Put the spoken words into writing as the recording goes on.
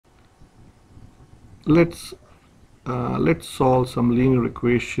let's let's solve some linear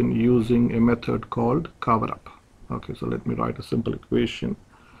equation using a method called cover up. Okay, so let me write a simple equation.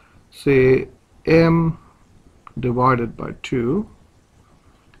 Say m divided by 2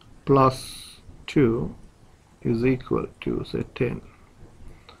 plus 2 is equal to, say, 10.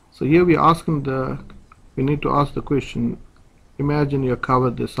 So here we need to ask the question. Imagine you cover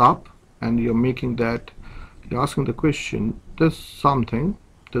this up and you're asking the question, this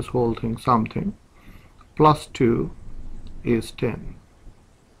whole thing something plus 2 is 10.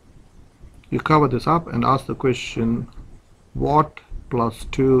 You cover this up and ask the question, what plus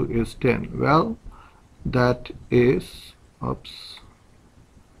 2 is 10? Well, that is,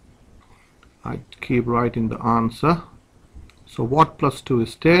 I keep writing the answer. So what plus 2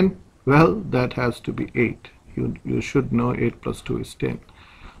 is 10? Well, that has to be 8. You should know 8 plus 2 is 10.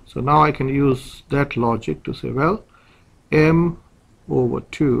 So now I can use that logic to say, well, m over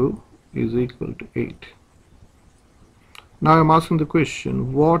 2 is equal to 8. Now I'm asking the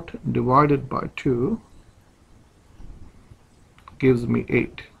question, what divided by 2 gives me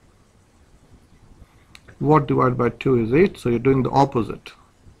 8? What divided by 2 is 8, so you're doing the opposite.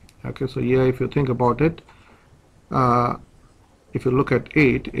 Okay, so here if you think about it, if you look at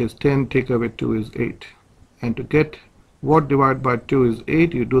 8 is 10, take away 2 is 8. And to get what divided by 2 is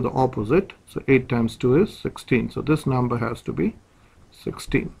 8, you do the opposite. So 8 times 2 is 16. So this number has to be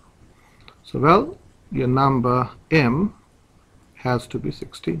 16. So well, your number m has to be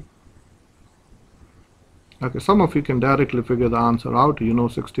 16. Okay, some of you can directly figure the answer out. You know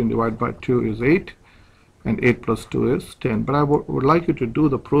 16 divided by 2 is 8 and 8 plus 2 is 10. But I would like you to do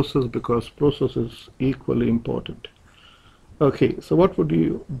the process because process is equally important. Okay, so what would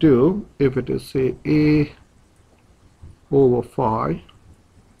you do if it is, say, a over 5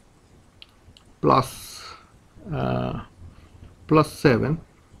 plus 7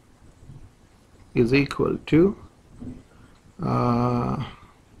 is equal to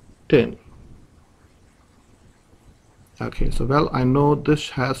 10. Okay, so well, I know this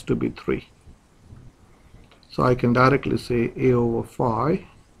has to be 3. So I can directly say a over 5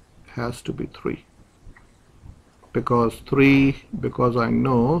 has to be 3. Because I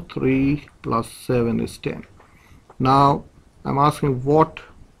know 3 plus 7 is 10. Now I'm asking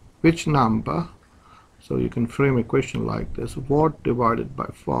which number, so you can frame a question like this, what divided by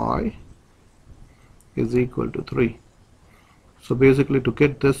 5 is equal to 3? So basically to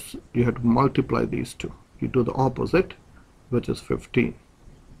get this you have to multiply these two. You do the opposite, which is 15.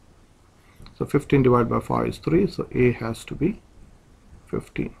 So 15 divided by 5 is 3, so a has to be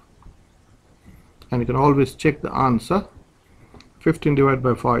 15. And you can always check the answer. 15 divided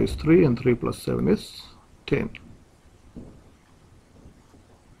by 5 is 3 and 3 plus 7 is 10.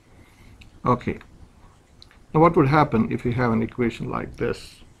 Okay, now what would happen if you have an equation like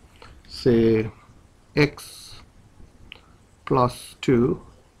this? Say x plus 2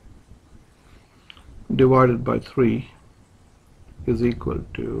 divided by 3 is equal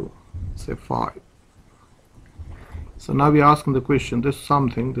to, say, 5. So now we are asking the question, this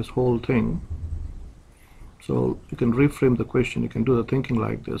whole thing. So you can reframe the question, you can do the thinking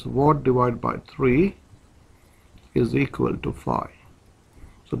like this, what divided by 3 is equal to 5?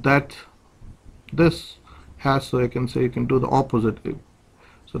 So so I can say you can do the opposite.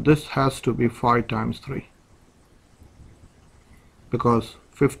 So this has to be 5 times 3. Because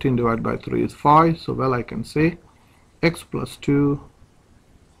 15 divided by 3 is 5, so well I can say x plus 2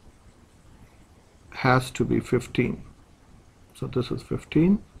 has to be 15. So this is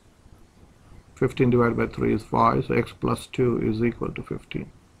 15. 15 divided by 3 is 5, so x plus 2 is equal to 15.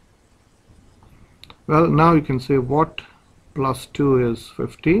 Well, now you can say what plus 2 is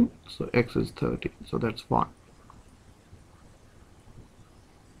 15, so x is 30, so that's 1.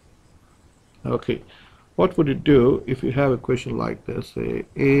 Okay, what would you do if you have a question like this, say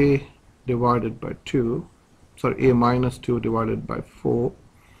a minus 2 divided by 4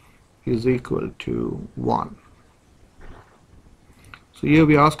 is equal to 1. So here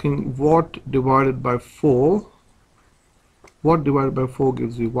we are asking what divided by 4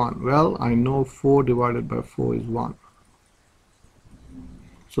 gives you 1? Well, I know 4 divided by 4 is 1.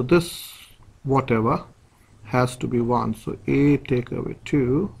 So this whatever has to be 1. So a take away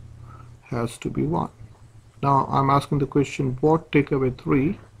 2 has to be 1. Now I'm asking the question, what take away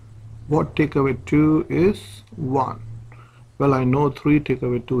 3? What take away 2 is 1? Well, I know 3 take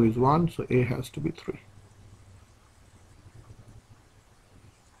away 2 is 1, so a has to be 3.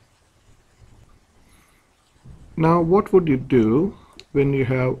 Now what would you do when you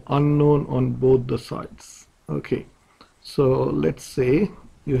have unknown on both the sides? Okay, so let's say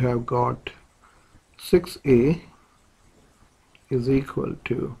you have got 6a is equal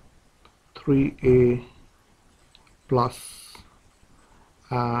to 3a plus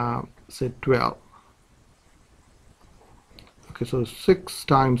say 12. Okay, so 6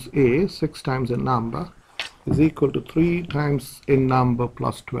 times a, 6 times a number, is equal to 3 times a number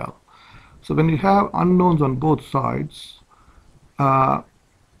plus 12. So when you have unknowns on both sides,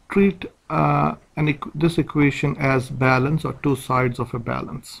 treat this equation as balance, or two sides of a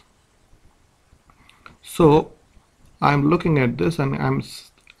balance. So I'm looking at this and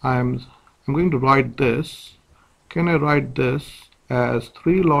I'm going to write this. Can I write this as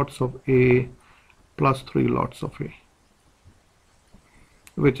 3 lots of a plus 3 lots of a,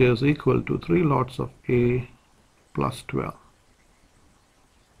 which is equal to 3 lots of a plus 12.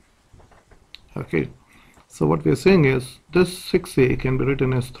 Okay, so what we're saying is this 6a can be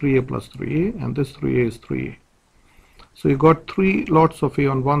written as 3a plus 3a, and this 3a is 3a. So you got 3 lots of a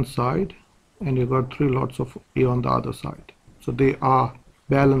on one side and you got 3 lots of a on the other side. So they are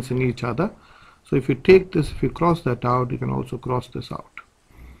balancing each other. So if you take this, if you cross that out, you can also cross this out.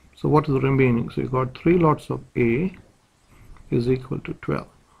 So what is remaining? So you got 3 lots of a is equal to 12.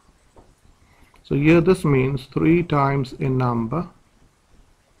 So here this means 3 times a number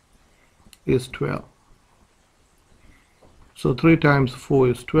is 12. So 3 times 4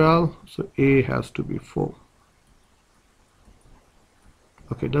 is 12, so a has to be 4.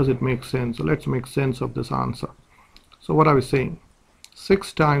 Okay, does it make sense? So let's make sense of this answer. So what are we saying?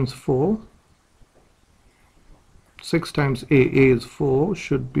 6 times 4, 6 times a is 4,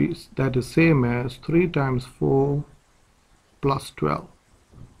 should be, that is same as 3 times 4 plus 12.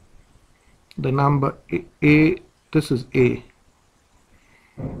 The number a, this is a.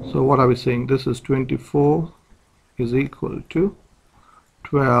 So what are we saying? This is 24 is equal to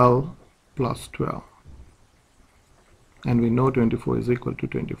 12 plus 12. And we know 24 is equal to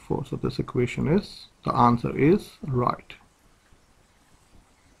 24. So this equation is, the answer is right.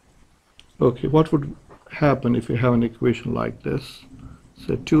 Okay, what would happen if you have an equation like this?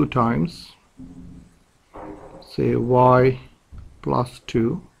 Say 2 times, say y plus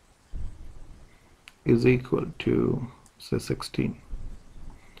 2 is equal to, say, 16.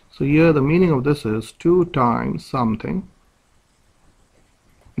 So here the meaning of this is 2 times something.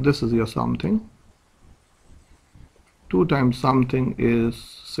 This is your something. 2 times something is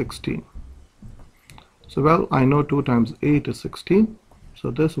 16. So well, I know 2 times 8 is 16. So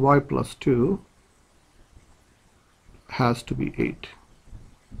this y plus 2 has to be 8.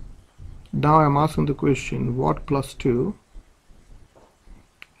 Now I'm asking the question, what plus 2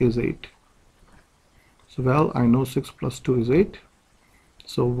 is 8? So well, I know 6 plus 2 is 8.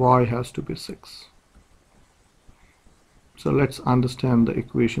 So y has to be 6. So let's understand the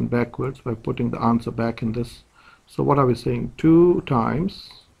equation backwards by putting the answer back in this. So what are we saying? 2 times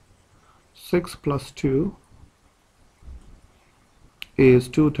 6 plus 2 is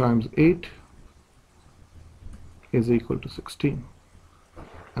 2 times 8 is equal to 16.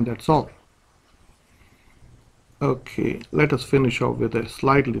 And that's all. Okay, let us finish off with a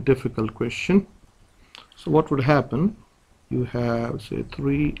slightly difficult question. So what would happen? You have, say,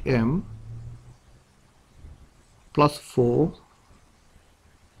 3m plus 4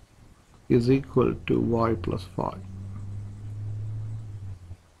 is equal to y plus 5.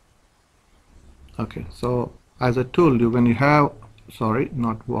 Okay, so as I told you, when you have, sorry,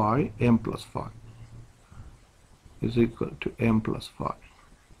 not y, m plus 5 is equal to m plus 5.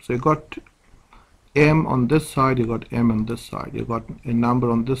 So you got m on this side, you got m on this side, you got a number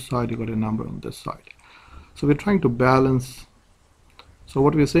on this side, you got a number on this side. So we're trying to balance. So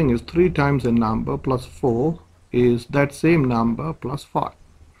what we're saying is 3 times a number plus 4 is that same number plus 5.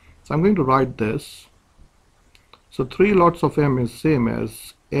 So I'm going to write this. So 3 lots of m is same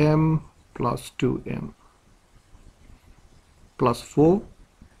as m plus 2m plus 4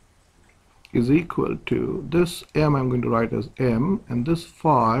 is equal to, this m I'm going to write as m, and this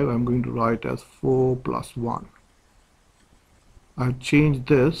 5 I'm going to write as 4 plus 1. I've changed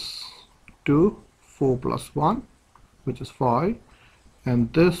this to 4 plus 1, which is 5,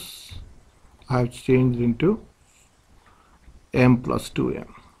 and this I've changed into m plus 2m.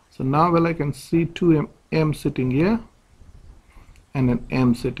 So now, well, I can see 2m sitting here and an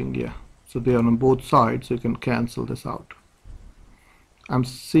m sitting here. So they are on both sides, so you can cancel this out. I'm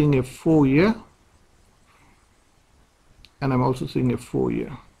seeing a 4 here, and I'm also seeing a 4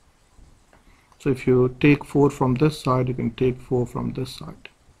 here. So if you take 4 from this side, you can take 4 from this side.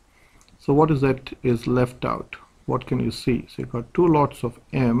 So what is that is left out? What can you see? So you got 2 lots of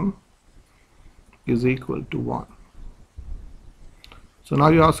m is equal to 1. So now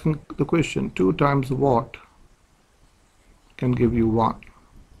you're asking the question, 2 times what can give you 1?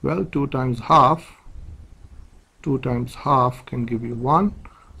 Well, 2 times half can give you 1.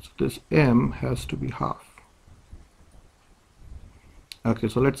 So this m has to be half. Okay,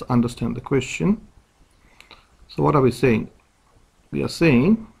 so let's understand the question. So what are we saying? We are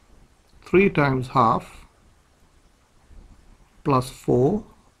saying 3 times half plus 4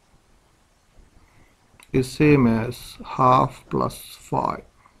 is same as half plus 5.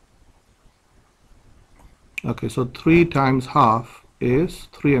 Okay, so 3 times half is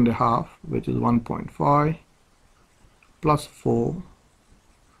 3.5, which is 1.5, plus 4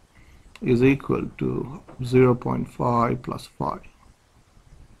 is equal to 0.5 plus 5.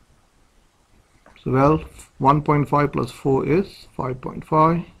 So well, 1.5 plus 4 is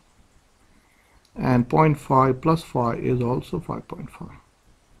 5.5, and 0.5 plus 5 is also 5.5.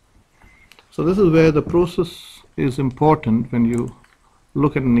 So this is where the process is important when you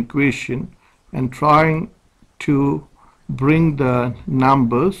look at an equation and trying to bring the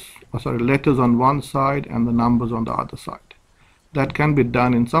letters on one side and the numbers on the other side. That can be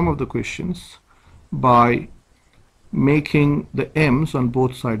done in some of the questions by making the m's on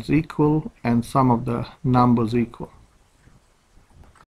both sides equal and some of the numbers equal.